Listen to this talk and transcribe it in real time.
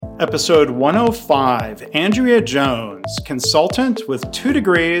Episode 105, Andrea Jones, consultant with 2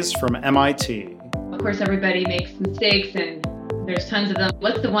 degrees from MIT. Of course, everybody makes mistakes and there's tons of them.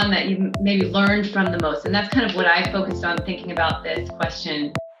 What's the one that you maybe learned from the most? And that's kind of what I focused on thinking about this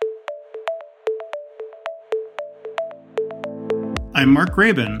question. I'm Mark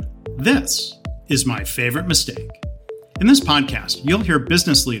Graban. This is My Favorite Mistake. In this podcast, you'll hear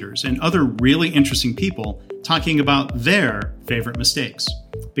business leaders and other really interesting people talking about their favorite mistakes.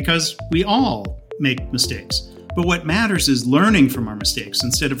 Because we all make mistakes. But what matters is learning from our mistakes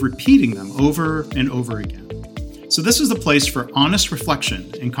instead of repeating them over and over again. So this is the place for honest reflection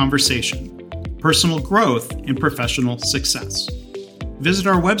and conversation, personal growth, and professional success. Visit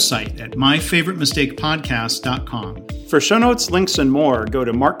our website at myfavoritemistakepodcast.com. For show notes, links, and more, go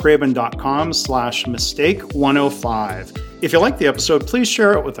to markgraban.com/mistake105. If you like the episode, please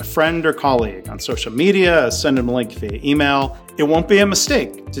share it with a friend or colleague on social media, send them a link via email. It won't be a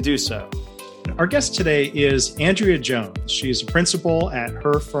mistake to do so. Our guest today is Andrea Jones. She's a principal at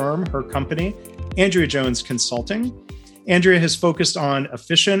her firm, her company, Andrea Jones Consulting. Andrea has focused on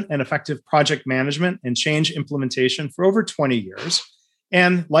efficient and effective project management and change implementation for over 20 years.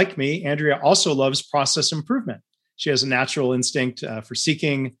 And like me, Andrea also loves process improvement. She has a natural instinct for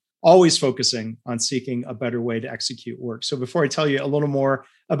always focusing on seeking a better way to execute work. So before I tell you a little more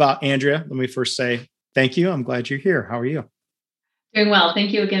about Andrea, let me first say thank you. I'm glad you're here. How are you? Doing well.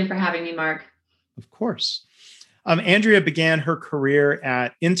 Thank you again for having me, Mark. Of course. Andrea began her career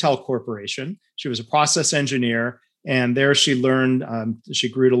at Intel Corporation. She was a process engineer, and there she learned, she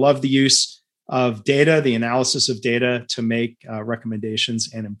grew to love the use of data, the analysis of data to make recommendations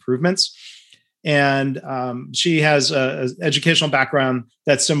and improvements. And she has an educational background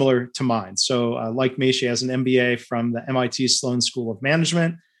that's similar to mine. So like me, she has an MBA from the MIT Sloan School of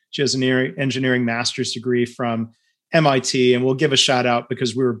Management. She has an engineering master's degree from MIT. And we'll give a shout out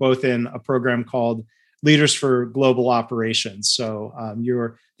because we were both in a program called Leaders for Global Operations. So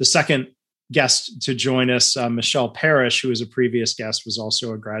you're the second guest to join us. Michelle Parrish, who was a previous guest, was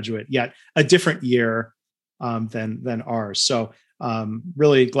also a graduate, yet a different year than ours. So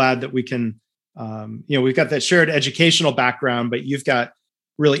really glad that we can, we've got that shared educational background, but you've got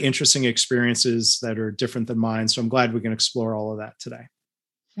really interesting experiences that are different than mine. So I'm glad we can explore all of that today.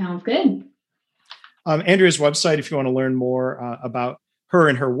 Sounds good. Andrea's website, if you want to learn more about her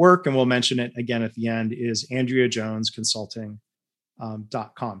and her work, and we'll mention it again at the end, is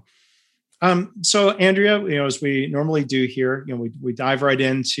andreajonesconsulting.com. So Andrea, as we normally do here, we dive right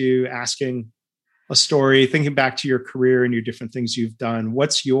into asking a story, thinking back to your career and your different things you've done.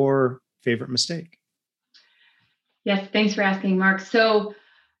 What's your favorite mistake? Yes, thanks for asking, Mark. So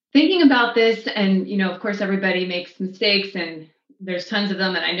thinking about this, and of course, everybody makes mistakes, and there's tons of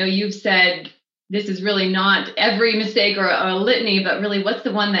them. And I know you've said this is really not every mistake or a litany, but really what's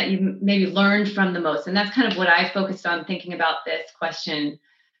the one that you maybe learned from the most? And that's kind of what I focused on thinking about this question.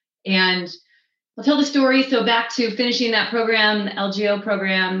 And I'll tell the story. So back to finishing that program, the LGO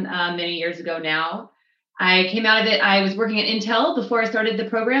program, many years ago now, I came out of it. I was working at Intel before I started the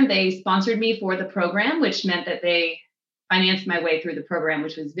program. They sponsored me for the program, which meant that they financed my way through the program,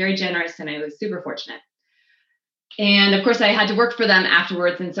 which was very generous, and I was super fortunate. And of course, I had to work for them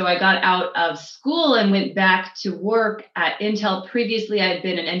afterwards. And so I got out of school and went back to work at Intel. Previously, I had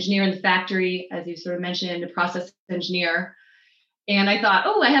been an engineer in the factory, as you sort of mentioned, a process engineer. And I thought,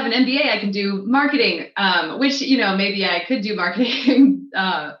 I have an MBA, I can do marketing, which, maybe I could do marketing.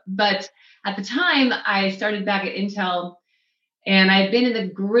 But at the time, I started back at Intel, and I'd been in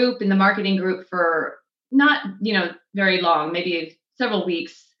the marketing group for not, very long, maybe several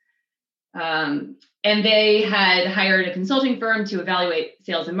weeks. And they had hired a consulting firm to evaluate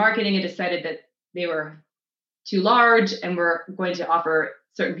sales and marketing and decided that they were too large and were going to offer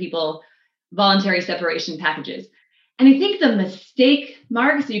certain people voluntary separation packages. And I think the mistake,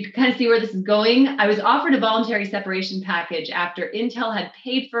 Mark, so you can kind of see where this is going, I was offered a voluntary separation package after Intel had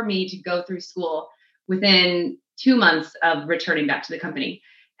paid for me to go through school within 2 months of returning back to the company.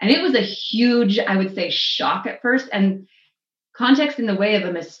 And it was a huge, I would say, shock at first. And context in the way of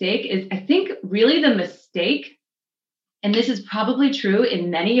a mistake is, I think, really the mistake, and this is probably true in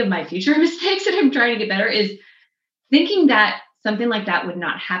many of my future mistakes that I'm trying to get better, is thinking that something like that would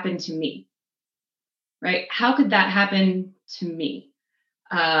not happen to me, right? How could that happen to me?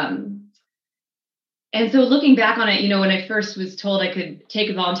 And so looking back on it, when I first was told I could take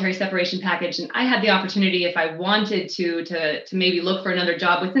a voluntary separation package, and I had the opportunity, if I wanted to maybe look for another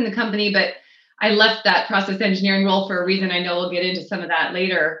job within the company, but I left that process engineering role for a reason. I know we'll get into some of that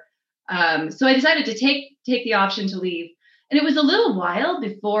later. So I decided to take the option to leave. And it was a little while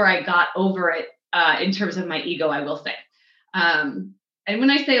before I got over it in terms of my ego, I will say. And when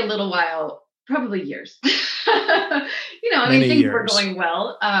I say a little while, probably years. Many things years. were going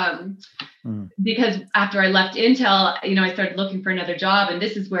well. Because after I left Intel, I started looking for another job. And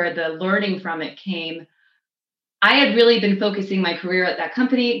this is where the learning from it came. I had really been focusing my career at that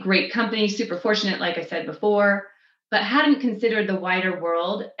company, great company, super fortunate, like I said before, but hadn't considered the wider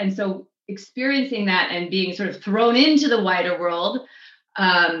world. And so experiencing that and being sort of thrown into the wider world,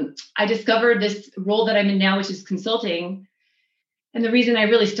 I discovered this role that I'm in now, which is consulting. And the reason I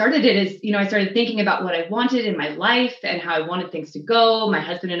really started it is, I started thinking about what I wanted in my life and how I wanted things to go. My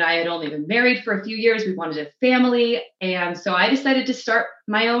husband and I had only been married for a few years. We wanted a family. And so I decided to start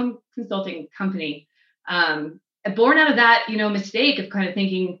my own consulting company. Born out of that, mistake of kind of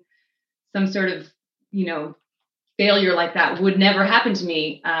thinking some sort of, failure like that would never happen to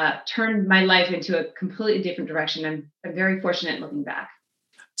me, turned my life into a completely different direction. I'm very fortunate looking back.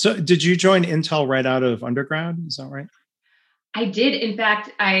 So did you join Intel right out of undergrad? Is that right? I did. In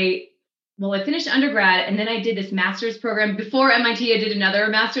fact, I finished undergrad and then I did this master's program. Before MIT, I did another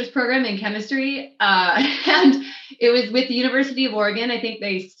master's program in chemistry. And it was with the University of Oregon. I think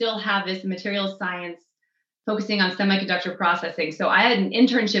they still have this materials science focusing on semiconductor processing. So I had an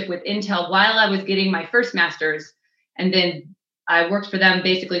internship with Intel while I was getting my first master's. And then I worked for them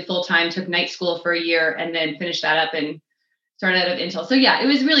basically full time, took night school for a year, and then finished that up and started out of Intel. So yeah, it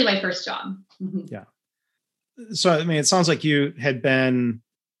was really my first job. Yeah. So, it sounds like you had been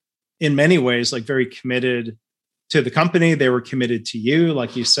in many ways, like very committed to the company. They were committed to you.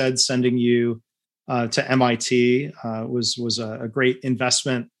 Like you said, sending you to MIT was a great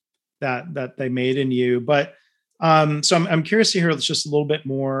investment that they made in you. But so I'm curious to hear just a little bit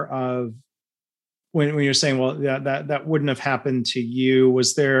more of when you're saying, well, yeah, that wouldn't have happened to you.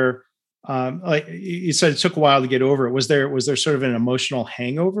 Was there, like you said, it took a while to get over it. Was there sort of an emotional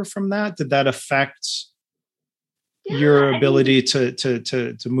hangover from that? Did that affect your ability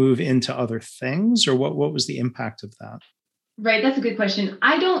to move into other things, or what was the impact of that? Right. That's a good question.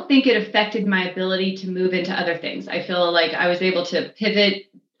 I don't think it affected my ability to move into other things. I feel like I was able to pivot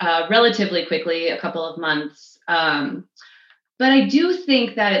relatively quickly, a couple of months. But I do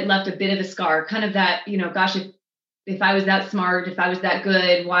think that it left a bit of a scar, kind of that, gosh, if I was that smart, if I was that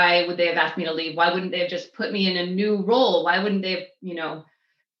good, why would they have asked me to leave? Why wouldn't they have just put me in a new role? Why wouldn't they have,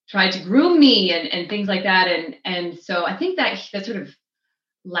 tried to groom me and things like that? And so I think that sort of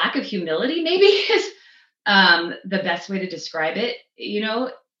lack of humility maybe is the best way to describe it.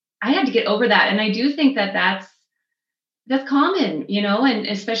 I had to get over that. And I do think that that's common, and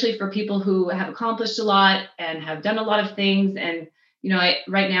especially for people who have accomplished a lot and have done a lot of things. And,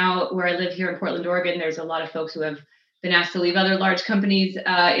 right now where I live here in Portland, Oregon, there's a lot of folks who have been asked to leave other large companies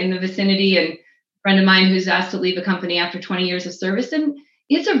in the vicinity. And a friend of mine who's asked to leave a company after 20 years of service. And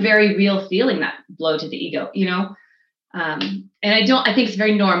it's a very real feeling, that blow to the ego, and I think it's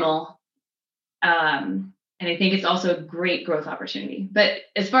very normal. And I think it's also a great growth opportunity. But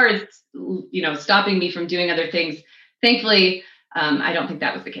as far as, stopping me from doing other things, thankfully, I don't think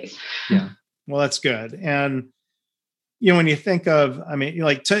that was the case. Yeah. Well, that's good. And, when you think of,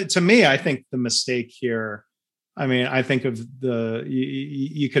 to me, I think the mistake here, I think of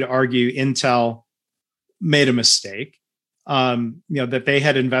you could argue Intel made a mistake, that they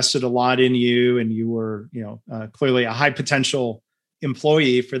had invested a lot in you and you were, clearly a high potential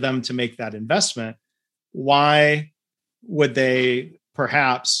employee for them to make that investment. Why would they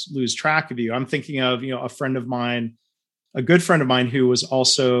perhaps lose track of you? I'm thinking of, a good friend of mine who was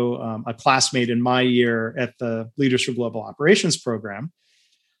also a classmate in my year at the Leaders for Global Operations program.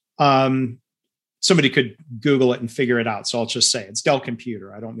 Somebody could Google it and figure it out. So I'll just say it's Dell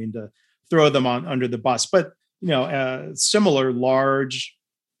Computer. I don't mean to throw them under the bus, but a similar large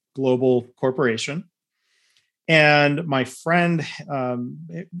global corporation. And my friend,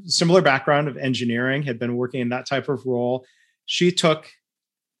 similar background of engineering, had been working in that type of role. She took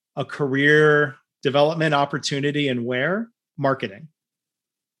a career development opportunity in marketing.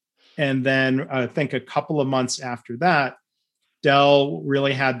 And then I think a couple of months after that, Dell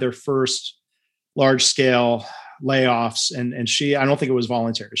really had their first large scale layoffs. And I don't think it was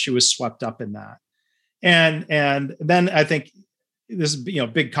voluntary. She was swept up in that. And then I think this,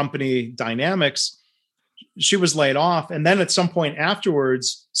 big company dynamics, she was laid off. And then at some point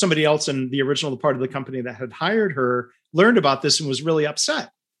afterwards, somebody else in the original part of the company that had hired her learned about this and was really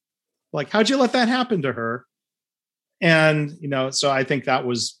upset. Like, how'd you let that happen to her? And, so I think that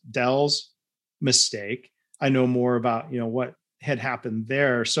was Dell's mistake. I know more about, what had happened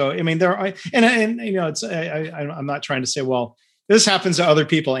there. So, there are, it's, I'm not trying to say, well, this happens to other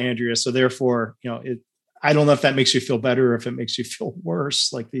people, Andrea. So therefore, I don't know if that makes you feel better or if it makes you feel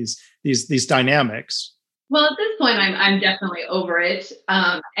worse, like these dynamics. Well, at this point, I'm definitely over it,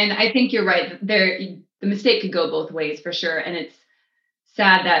 and I think you're right. The mistake could go both ways for sure, and it's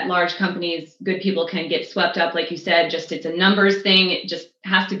sad that large companies, good people can get swept up, like you said. Just it's a numbers thing; it just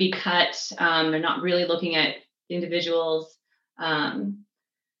has to be cut. They're not really looking at individuals, um,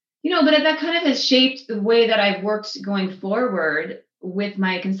 But that kind of has shaped the way that I've worked going forward with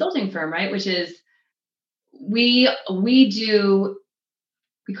my consulting firm, right? Which is we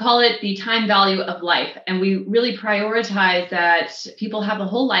call it the time value of life. And we really prioritize that people have a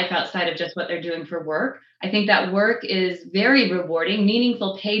whole life outside of just what they're doing for work. I think that work is very rewarding.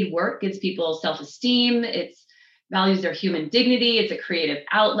 Meaningful paid work gives people self-esteem. It values their human dignity. It's a creative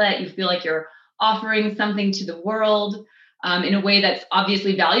outlet. You feel like you're offering something to the world in a way that's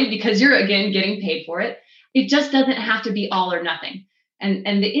obviously valued because you're, again, getting paid for it. It just doesn't have to be all or nothing.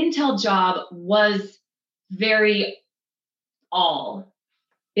 And the Intel job was very all.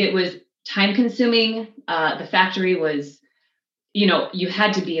 It was time consuming. The factory was, you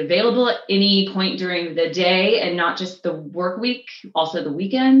had to be available at any point during the day and not just the work week, also the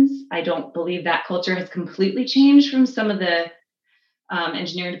weekends. I don't believe that culture has completely changed from some of the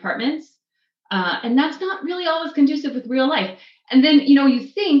engineering departments. And that's not really always conducive with real life. And then, you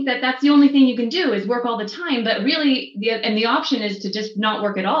think that that's the only thing you can do is work all the time, but really the option is to just not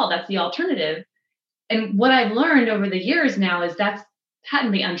work at all. That's the alternative. And what I've learned over the years now is that's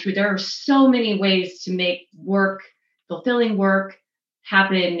patently untrue. There are so many ways to make work, fulfilling work,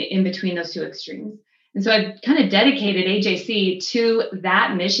 happen in between those two extremes. And so I've kind of dedicated AJC to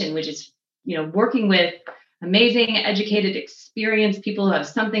that mission, which is, working with amazing, educated, experienced people who have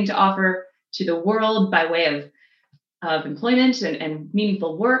something to offer to the world by way of employment and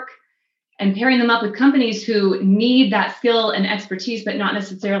meaningful work, and pairing them up with companies who need that skill and expertise, but not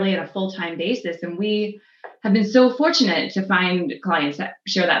necessarily at a full-time basis. And we have been so fortunate to find clients that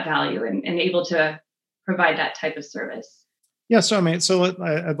share that value and able to provide that type of service. Yeah. So,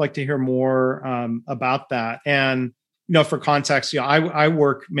 I'd like to hear more about that. And, for context, I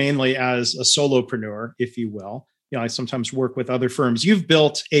work mainly as a solopreneur, if you will. I sometimes work with other firms. You've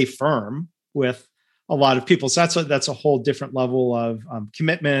built a firm with a lot of people. So that's a whole different level of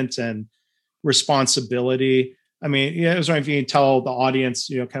commitment and responsibility. I mean, I was wondering if you can tell the audience,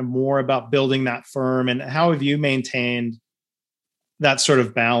 kind of more about building that firm and how have you maintained that sort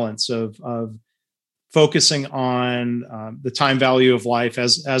of balance of focusing on the time value of life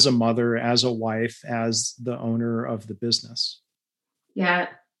as a mother, as a wife, as the owner of the business? Yeah,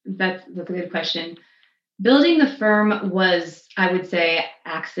 that's a good question. Building the firm was, I would say,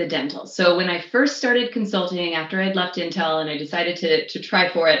 accidental. So when I first started consulting after I'd left Intel and I decided to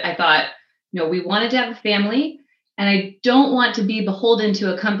try for it, I thought, we wanted to have a family. And I don't want to be beholden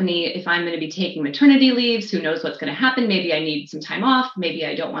to a company if I'm going to be taking maternity leaves. Who knows what's going to happen? Maybe I need some time off. Maybe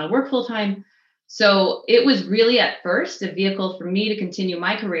I don't want to work full time. So it was really at first a vehicle for me to continue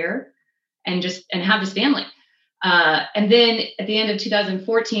my career and have this family. And then at the end of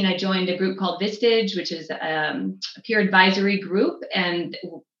 2014, I joined a group called Vistage, which is a peer advisory group, and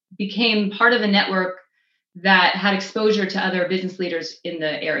became part of a network that had exposure to other business leaders in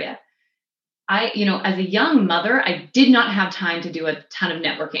the area. As a young mother, I did not have time to do a ton of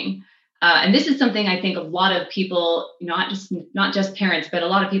networking. And this is something I think a lot of people, not just parents, but a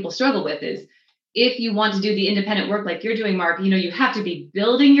lot of people struggle with is if you want to do the independent work like you're doing, Mark, you have to be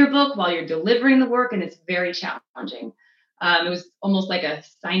building your book while you're delivering the work. And it's very challenging. It was almost like a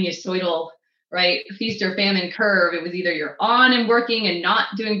sinusoidal, right, feast or famine curve. It was either you're on and working and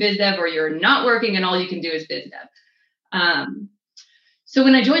not doing biz dev, or you're not working and all you can do is biz dev. So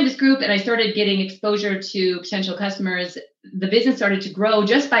when I joined this group and I started getting exposure to potential customers, the business started to grow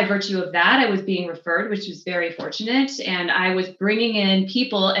just by virtue of that. I was being referred, which was very fortunate. And I was bringing in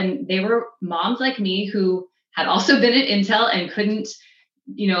people, and they were moms like me who had also been at Intel and couldn't,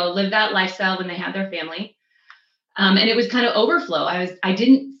 live that lifestyle when they had their family. And it was kind of overflow. I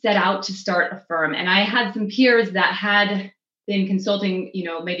didn't set out to start a firm. And I had some peers that had been consulting,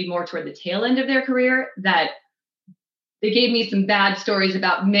 maybe more toward the tail end of their career, that they gave me some bad stories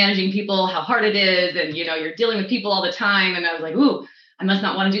about managing people, how hard it is. And, you're dealing with people all the time. And I was like, ooh, I must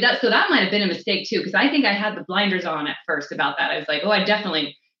not want to do that. So that might have been a mistake too, because I think I had the blinders on at first about that. I was like, oh, I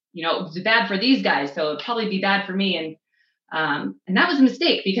definitely, it was bad for these guys, so it'd probably be bad for me. And that was a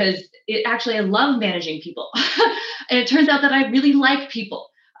mistake because I love managing people. And it turns out that I really like people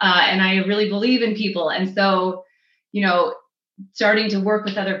and I really believe in people. And so, starting to work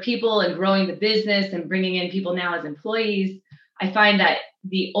with other people and growing the business and bringing in people now as employees, I find that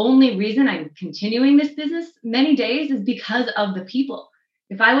the only reason I'm continuing this business many days is because of the people.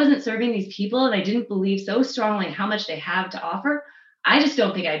 If I wasn't serving these people and I didn't believe so strongly how much they have to offer, I just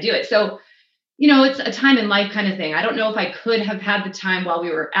don't think I'd do it. So, it's a time in life kind of thing. I don't know if I could have had the time while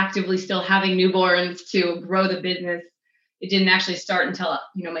we were actively still having newborns to grow the business. It didn't actually start until,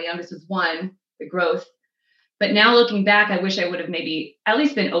 my youngest was 1, the growth. But now looking back, I wish I would have maybe at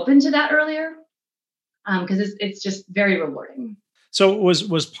least been open to that earlier, because it's just very rewarding. So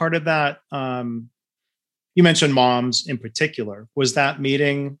was part of that, you mentioned moms in particular, was that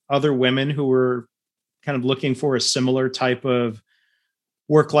meeting other women who were kind of looking for a similar type of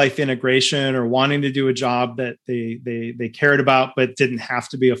work-life integration or wanting to do a job that they cared about, but didn't have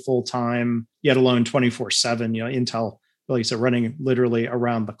to be a full-time, yet alone 24/7, Intel, like you said, running literally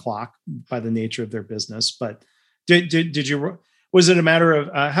around the clock by the nature of their business. But did you, was it a matter of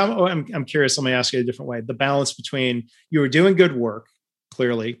I'm curious, let me ask you a different way. The balance between you were doing good work,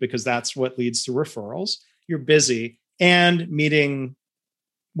 clearly, because that's what leads to referrals. You're busy and meeting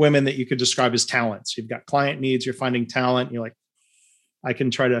women that you could describe as talents. You've got client needs, you're finding talent. You're like, I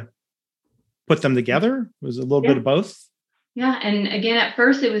can try to put them together. It was a little bit of both. Yeah. And again, at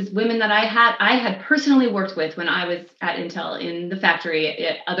first it was women that I had personally worked with when I was at Intel in the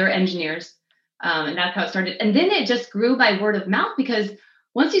factory, other engineers. And that's how it started. And then it just grew by word of mouth, because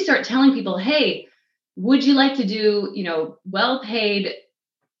once you start telling people, hey, would you like to do, well-paid,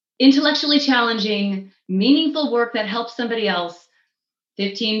 intellectually challenging, meaningful work that helps somebody else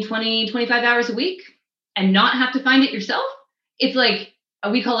 15, 20, 25 hours a week and not have to find it yourself? It's like,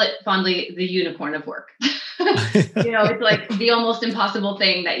 we call it fondly the unicorn of work. It's like the almost impossible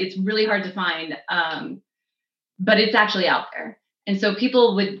thing that it's really hard to find. But it's actually out there. And so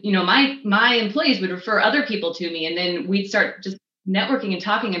people would, my employees would refer other people to me, and then we'd start just networking and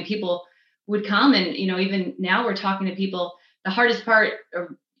talking, and people would come. And, even now we're talking to people. The hardest part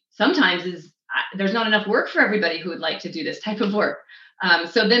sometimes is there's not enough work for everybody who would like to do this type of work.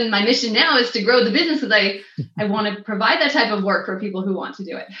 So then my mission now is to grow the business, because I want to provide that type of work for people who want to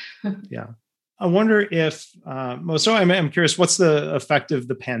do it. Yeah. I wonder if, so I'm curious, what's the effect of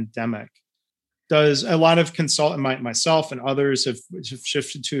the pandemic? Does a lot of myself and others have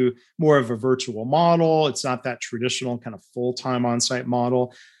shifted to more of a virtual model? It's not that traditional kind of full-time on-site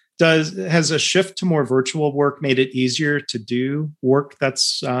model. Has a shift to more virtual work made it easier to do work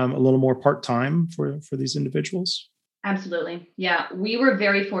that's a little more part-time for these individuals? Absolutely. Yeah. We were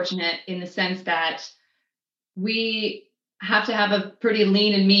very fortunate in the sense that we have to have a pretty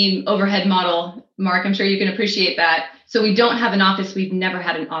lean and mean overhead model. Mark, I'm sure you can appreciate that. So we don't have an office. We've never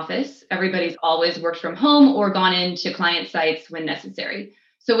had an office. Everybody's always worked from home or gone into client sites when necessary.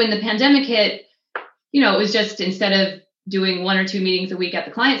 So when the pandemic hit, it was just, instead of doing 1 or 2 meetings a week at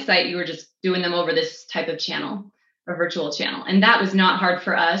the client site, you were just doing them over this type of channel, a virtual channel. And that was not hard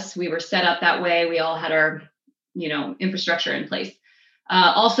for us. We were set up that way. We all had our, infrastructure in place.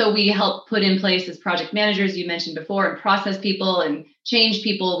 Also, we help put in place as project managers, you mentioned before, and process people and change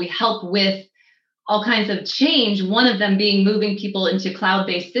people. We help with all kinds of change, one of them being moving people into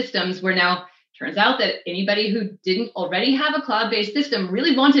cloud-based systems, where now turns out that anybody who didn't already have a cloud-based system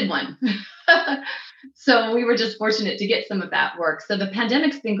really wanted one. So we were just fortunate to get some of that work. So the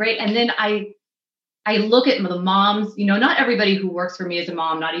pandemic's been great. And then I look at the moms, not everybody who works for me is a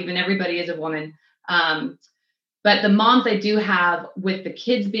mom, not even everybody is a woman. But the moms I do have, with the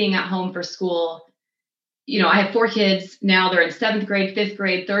kids being at home for school, I have 4 kids now. They're in 7th grade, 5th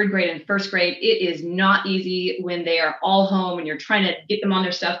grade, 3rd grade, and 1st grade. It is not easy when they are all home and you're trying to get them on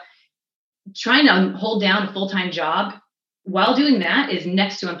their stuff. Trying to hold down a full-time job while doing that is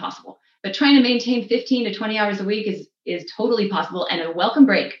next to impossible. But trying to maintain 15 to 20 hours a week is totally possible, and a welcome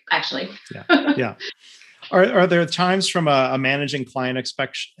break, actually. Yeah. Are there times from a managing client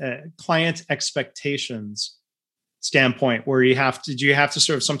expectations standpoint where you have to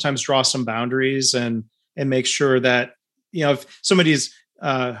sort of sometimes draw some boundaries and make sure that, if somebody's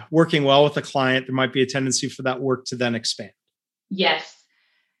working well with a client, there might be a tendency for that work to then expand? Yes,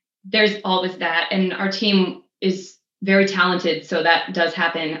 there's always that. And our team is very talented, so that does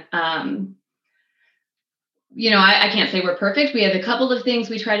happen. I can't say we're perfect. We have a couple of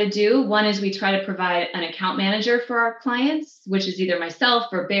things we try to do. One is we try to provide an account manager for our clients, which is either myself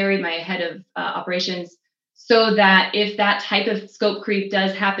or Barry, my head of operations, so that if that type of scope creep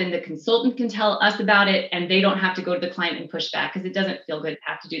does happen, the consultant can tell us about it and they don't have to go to the client and push back, because it doesn't feel good to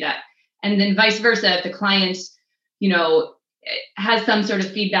have to do that. And then vice versa, if the client, has some sort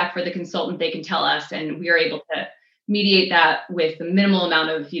of feedback for the consultant, they can tell us, and we are able to mediate that with the minimal amount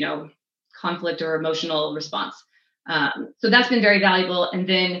of, conflict or emotional response. So that's been very valuable. And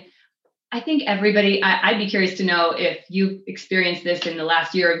then I think everybody, I'd be curious to know if you've experienced this in the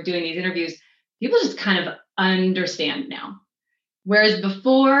last year of doing these interviews. People just kind of understand now. Whereas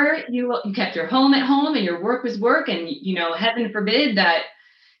before you kept your home at home and your work was work, and, heaven forbid that,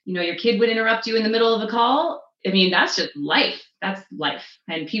 your kid would interrupt you in the middle of a call. I mean, that's just life. That's life.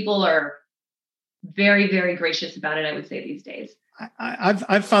 And people are very, very gracious about it, I would say, these days.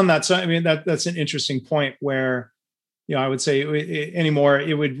 I've found that. So, I mean, that's an interesting point where, I would say anymore,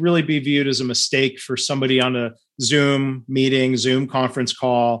 it would really be viewed as a mistake for somebody on a Zoom meeting, Zoom conference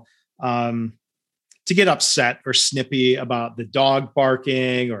call, to get upset or snippy about the dog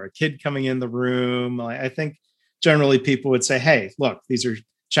barking or a kid coming in the room. I think generally people would say, hey, look, these are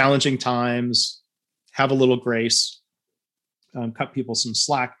challenging times, have a little grace, cut people some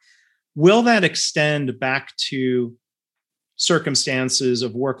slack. Will that extend back to circumstances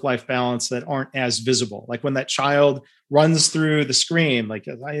of work-life balance that aren't as visible? Like when that child runs through the screen, like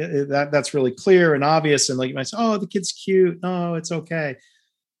that's really clear and obvious. And like you might say, oh, the kid's cute. No, it's okay.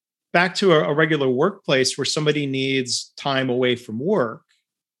 Back to a regular workplace where somebody needs time away from work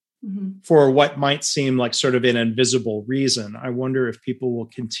for what might seem like sort of an invisible reason. I wonder if people will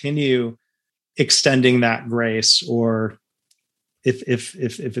continue extending that grace, or if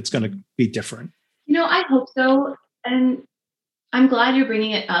it's going to be different. I hope so. And I'm glad you're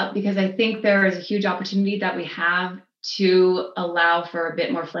bringing it up, because I think there is a huge opportunity that we have to allow for a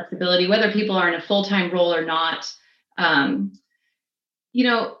bit more flexibility, whether people are in a full-time role or not.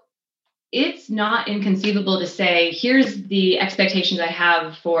 It's not inconceivable to say, here's the expectations I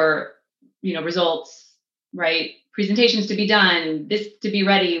have for, results, right? Presentations to be done, this to be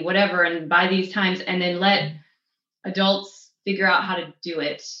ready, whatever, and by these times, and then let adults figure out how to do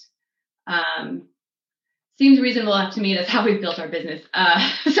it. Seems reasonable to me. That's how we've built our business.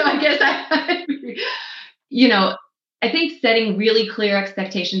 So I guess I think setting really clear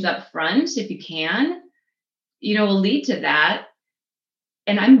expectations up front, if you can, will lead to that.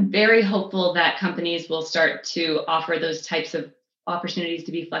 And I'm very hopeful that companies will start to offer those types of opportunities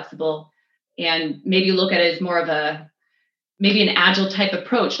to be flexible, and maybe look at it as more of maybe an agile type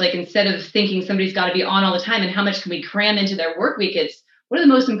approach. Like, instead of thinking somebody's got to be on all the time and how much can we cram into their work week, it's what are the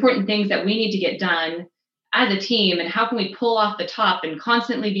most important things that we need to get done as a team, and how can we pull off the top and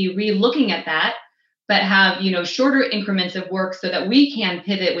constantly be re-looking at that, but have, shorter increments of work so that we can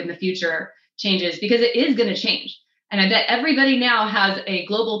pivot when the future changes, because it is going to change. And I bet everybody now has a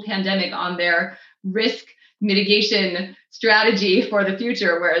global pandemic on their risk mitigation strategy for the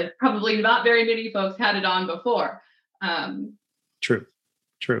future, whereas probably not very many folks had it on before. True.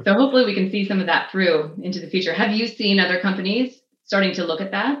 So hopefully we can see some of that through into the future. Have you seen other companies starting to look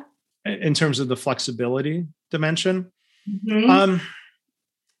at that? In terms of the flexibility dimension? Mm-hmm.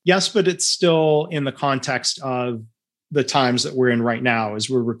 Yes, but it's still in the context of the times that we're in right now, as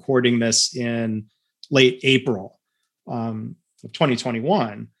we're recording this in late April of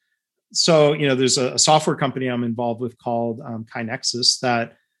 2021. So, there's a software company I'm involved with called Kinexus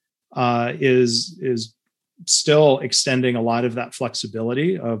that is still extending a lot of that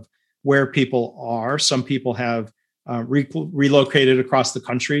flexibility of where people are. Some people have relocated across the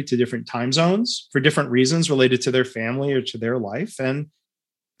country to different time zones for different reasons related to their family or to their life, and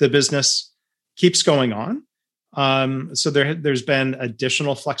the business keeps going on. So there's been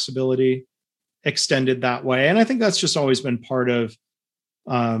additional flexibility extended that way, and I think that's just always been part of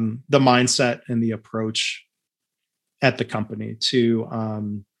the mindset and the approach at the company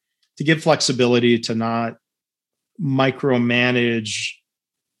to give flexibility, to not micromanage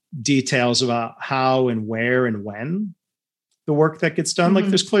details about how and where and when the work that gets done. Like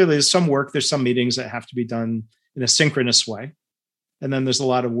there's some work, there's some meetings that have to be done in a synchronous way. And then there's a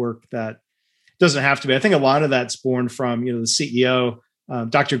lot of work that doesn't have to be. I think a lot of that's born from, the CEO,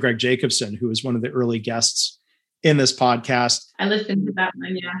 Dr. Greg Jacobson, who was one of the early guests in this podcast. I listened to that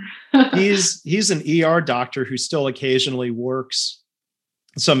one. Yeah. He's an ER doctor who still occasionally works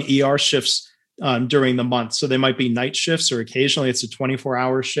some ER shifts during the month. So they might be night shifts, or occasionally it's a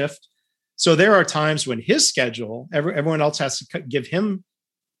 24-hour shift. So there are times when his schedule, everyone else has to give him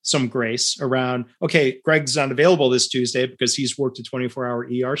some grace around, okay, Greg's not available this Tuesday because he's worked a 24-hour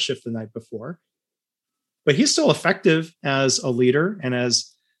ER shift the night before. But he's still effective as a leader and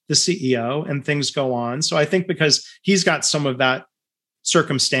as the CEO, and things go on. So I think because he's got some of that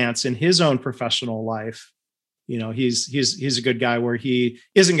circumstance in his own professional life, he's a good guy where he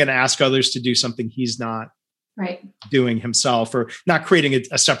isn't going to ask others to do something he's not doing himself, or not creating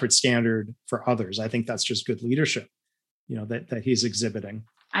a separate standard for others. I think that's just good leadership, that he's exhibiting.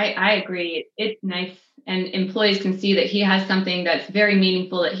 I agree. It's nice. And employees can see that he has something that's very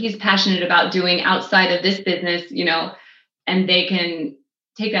meaningful, that he's passionate about doing outside of this business, and they can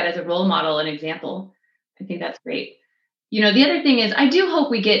take that as a role model and example. I think that's great. The other thing is, I do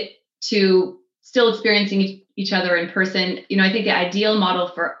hope we get to still experiencing each other in person. I think the ideal model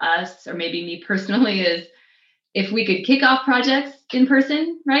for us, or maybe me personally, is if we could kick off projects in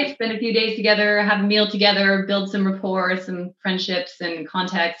person, right? Spend a few days together, have a meal together, build some rapport, some friendships and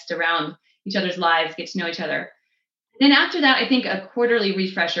context around each other's lives, get to know each other. Then after that, I think a quarterly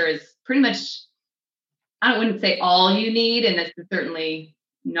refresher is pretty much, I wouldn't say all you need, and this is certainly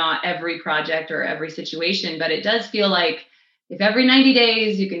not every project or every situation, but it does feel like if every 90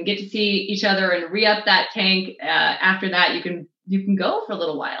 days you can get to see each other and re-up that tank, after that you can go for a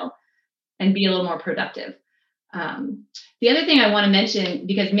little while and be a little more productive. The other thing I want to mention,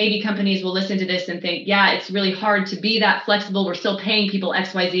 because maybe companies will listen to this and think, yeah, it's really hard to be that flexible. We're still paying people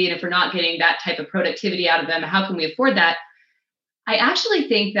XYZ, and if we're not getting that type of productivity out of them, how can we afford that? I actually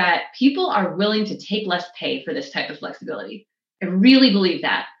think that people are willing to take less pay for this type of flexibility. I really believe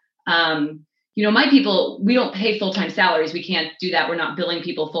that. My people, we don't pay full-time salaries. We can't do that. We're not billing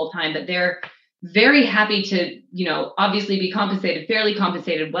people full-time, but they're very happy to, obviously be compensated, fairly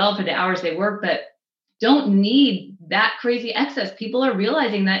compensated well for the hours they work, but don't need that crazy excess. People are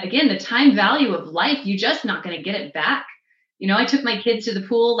realizing that, again, the time value of life, you're just not going to get it back. I took my kids to the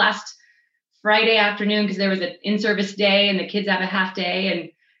pool last Friday afternoon because there was an in-service day and the kids have a half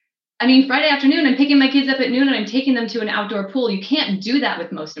day. And Friday afternoon, I'm picking my kids up at noon and I'm taking them to an outdoor pool. You can't do that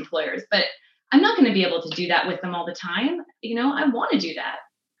with most employers, but I'm not going to be able to do that with them all the time. I want to do that.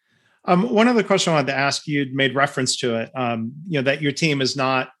 One other question I wanted to ask, you'd made reference to it, that your team is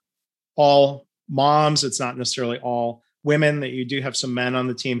not all moms. It's not necessarily all women, that you do have some men on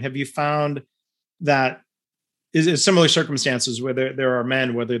the team. Have you found that is similar circumstances where there are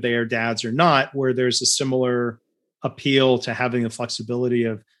men, whether they are dads or not, where there's a similar appeal to having the flexibility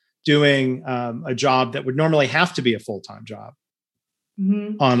of doing a job that would normally have to be a full-time job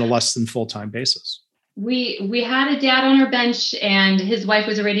on a less than full-time basis? We had a dad on our bench, and his wife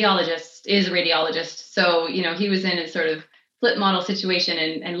is a radiologist. So, he was in a sort of flip model situation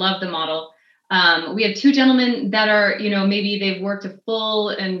and loved the model. We have two gentlemen that are, maybe they've worked a full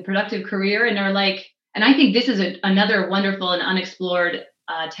and productive career and are like, and I think this is another wonderful and unexplored,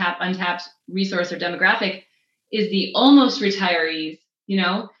 untapped resource or demographic, is the almost retirees.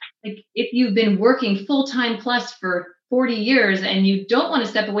 Like if you've been working full-time plus for 40 years and you don't want to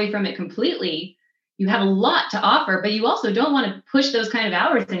step away from it completely, you have a lot to offer, but you also don't want to push those kind of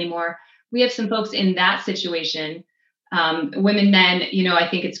hours anymore. We have some folks in that situation, women, men, I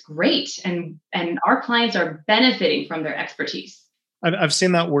think it's great. And our clients are benefiting from their expertise. I've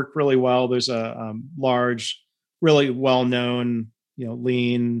seen that work really well. There's a large, really well-known,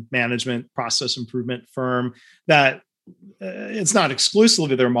 lean management process improvement firm that it's not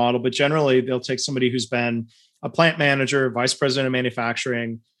exclusively their model, but generally they'll take somebody who's been a plant manager, vice president of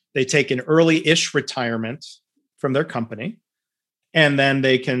manufacturing. They take an early-ish retirement from their company. And then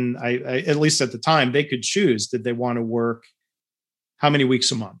they can, at least at the time, they could choose, did they want to work how many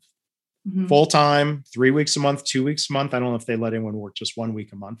weeks a month? Full-time, 3 weeks a month, 2 weeks a month. I don't know if they let anyone work just 1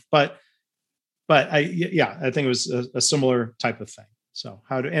 week a month, but I think it was a similar type of thing. So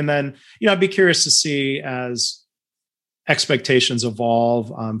and then, I'd be curious to see as expectations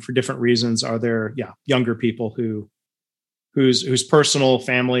evolve for different reasons. Are there, younger people whose personal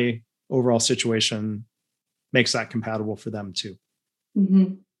family overall situation makes that compatible for them too?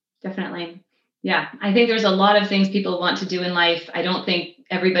 Definitely. Yeah. I think there's a lot of things people want to do in life. I don't think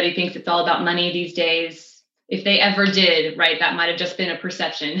everybody thinks it's all about money these days. If they ever did, right, that might have just been a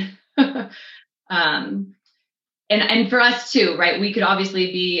perception. And for us too, right, we could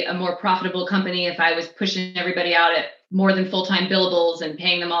obviously be a more profitable company if I was pushing everybody out at more than full-time billables and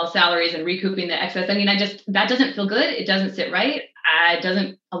paying them all salaries and recouping the excess. That doesn't feel good. It doesn't sit right. It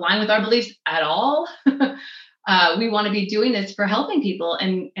doesn't align with our beliefs at all. We want to be doing this for helping people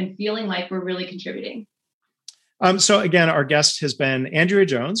and feeling like we're really contributing. So again, our guest has been Andrea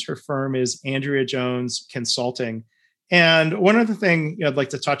Jones. Her firm is Andrea Jones Consulting. And one other thing I'd like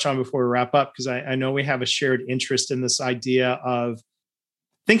to touch on before we wrap up, because I know we have a shared interest in this idea of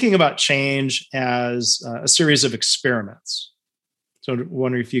thinking about change as a series of experiments. So I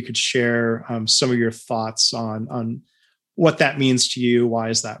wonder if you could share some of your thoughts on what that means to you. Why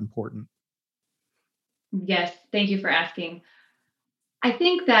is that important? Yes, thank you for asking. I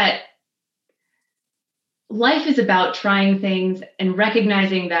think that life is about trying things and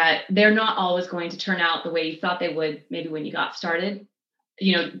recognizing that they're not always going to turn out the way you thought they would, maybe when you got started.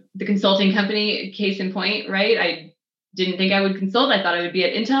 The consulting company, case in point, right? I didn't think I would consult. I thought I would be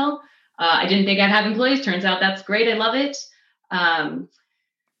at Intel. I didn't think I'd have employees. Turns out that's great. I love it. And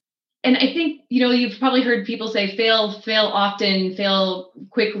I think, you've probably heard people say, fail often, fail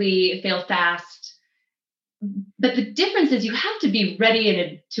quickly, fail fast. But the difference is you have to be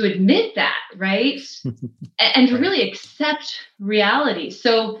ready to admit that, right? And to really accept reality.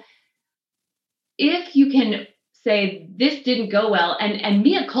 So if you can say, this didn't go well, and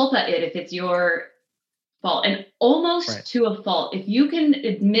mea culpa it if it's your fault, and almost to a fault. If you can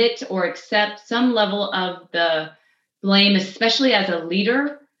admit or accept some level of the blame, especially as a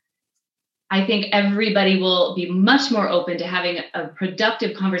leader, I think everybody will be much more open to having a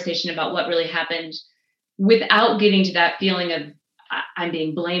productive conversation about what really happened without getting to that feeling of I'm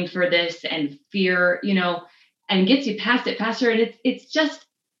being blamed for this and fear, and gets you past it faster. And it's just,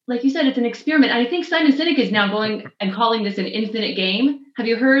 like you said, it's an experiment. And I think Simon Sinek is now going and calling this an infinite game. Have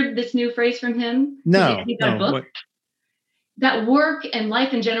you heard this new phrase from him? No. He got a book. That work and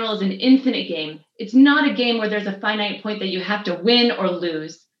life in general is an infinite game. It's not a game where there's a finite point that you have to win or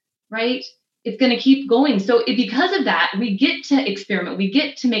lose, right? It's going to keep going. So because of that, we get to experiment. We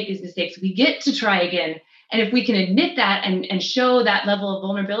get to make these mistakes. We get to try again. And if we can admit that and show that level of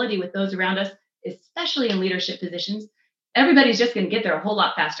vulnerability with those around us, especially in leadership positions, everybody's just going to get there a whole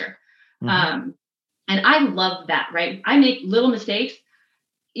lot faster. And I love that, right? I make little mistakes,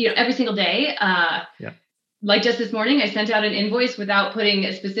 every single day. Like just this morning, I sent out an invoice without putting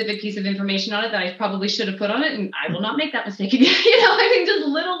a specific piece of information on it that I probably should have put on it. And I will not make that mistake again. Just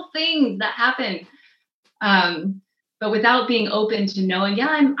little things that happen. But without being open to knowing,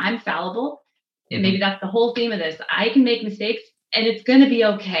 I'm fallible. And maybe that's the whole theme of this. I can make mistakes and it's going to be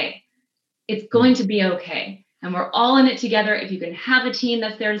okay. It's going to be okay. And we're all in it together. If you can have a team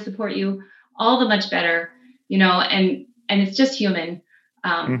that's there to support you, all the much better, and it's just human.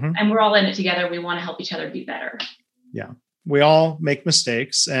 And we're all in it together. We want to help each other be better. Yeah. We all make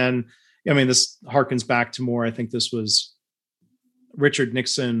mistakes. And this harkens back to more, I think this was Richard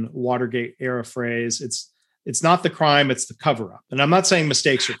Nixon Watergate era phrase. It's not the crime, it's the cover up. And I'm not saying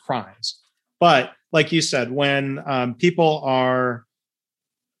mistakes are crimes, but like you said, when people are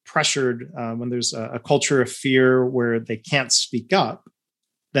pressured, when there's a culture of fear where they can't speak up,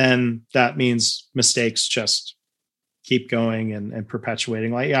 then that means mistakes just keep going and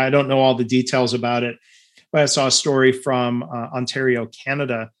perpetuating. I don't know all the details about it, but I saw a story from Ontario,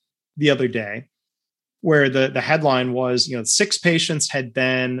 Canada the other day where the headline was, 6 patients had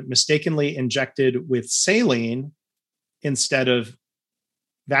been mistakenly injected with saline instead of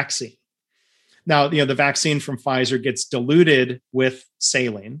vaccine. Now, the vaccine from Pfizer gets diluted with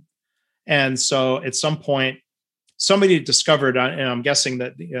saline. And so at some point, somebody discovered, and I'm guessing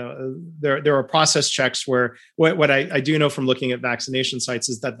that there are process checks where what I do know from looking at vaccination sites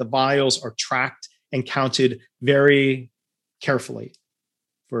is that the vials are tracked and counted very carefully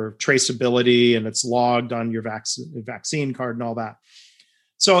for traceability, and it's logged on your vaccine card and all that.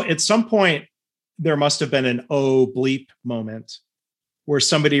 So at some point, there must have been an oh bleep moment where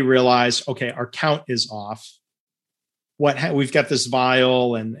somebody realized, okay, our count is off. We've got this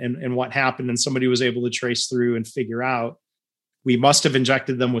vial and what happened, and somebody was able to trace through and figure out we must have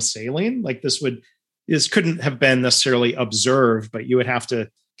injected them with saline. Like this couldn't have been necessarily observed, but you would have to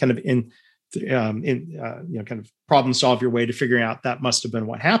kind of kind of problem solve your way to figuring out that must have been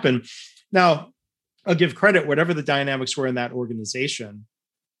what happened. Now, I'll give credit, whatever the dynamics were in that organization,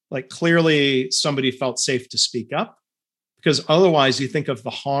 like clearly somebody felt safe to speak up, because otherwise you think of the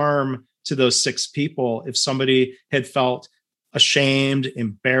harm to those 6 people if somebody had felt ashamed,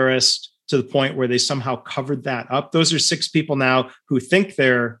 embarrassed to the point where they somehow covered that up. Those are 6 people now who think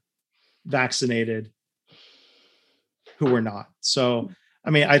they're vaccinated who are not. So,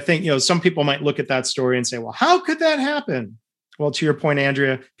 I think, some people might look at that story and say, well, how could that happen? Well, to your point,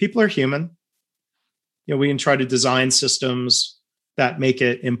 Andrea, people are human. We can try to design systems that make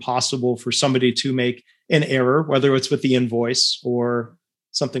it impossible for somebody to make an error, whether it's with the invoice or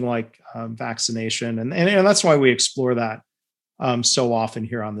something like vaccination. And that's why we explore that so often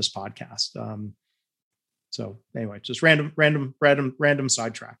here on this podcast. So anyway, just random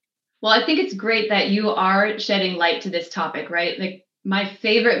sidetrack. Well, I think it's great that you are shedding light to this topic, right? Like my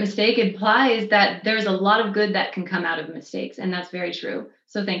favorite mistake implies that there's a lot of good that can come out of mistakes. And that's very true.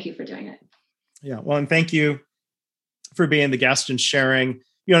 So thank you for doing it. Yeah. Well, and thank you for being the guest and sharing,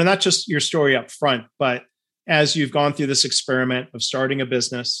 not just your story up front, but as you've gone through this experiment of starting a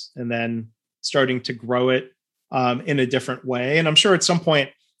business and then starting to grow it in a different way. And I'm sure at some point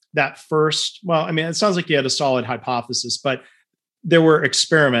that it sounds like you had a solid hypothesis, but there were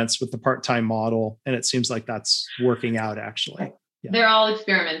experiments with the part-time model, and it seems like that's working out actually. Yeah. They're all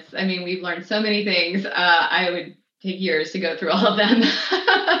experiments. We've learned so many things. I would take years to go through all of them.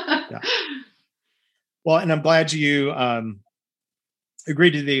 Yeah. Well, and I'm glad you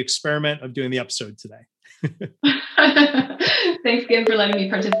agreed to the experiment of doing the episode today. Thanks again for letting me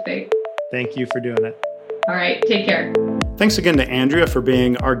participate. Thank you for doing it. All right. Take care. Thanks again to Andrea for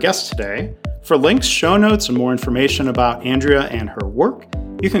being our guest today. For links, show notes, and more information about Andrea and her work,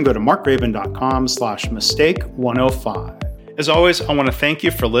 you can go to markgraban.com/mistake105. As always, I want to thank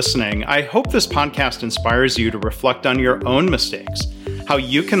you for listening. I hope this podcast inspires you to reflect on your own mistakes, how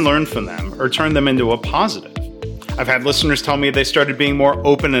you can learn from them or turn them into a positive. I've had listeners tell me they started being more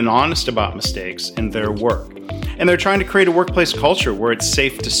open and honest about mistakes in their work. And they're trying to create a workplace culture where it's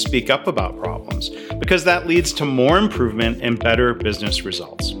safe to speak up about problems, because that leads to more improvement and better business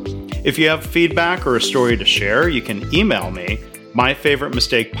results. If you have feedback or a story to share, you can email me,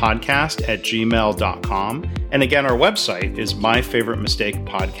 myfavoritemistakepodcast@gmail.com. And again, our website is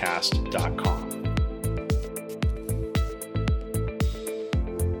myfavoritemistakepodcast.com.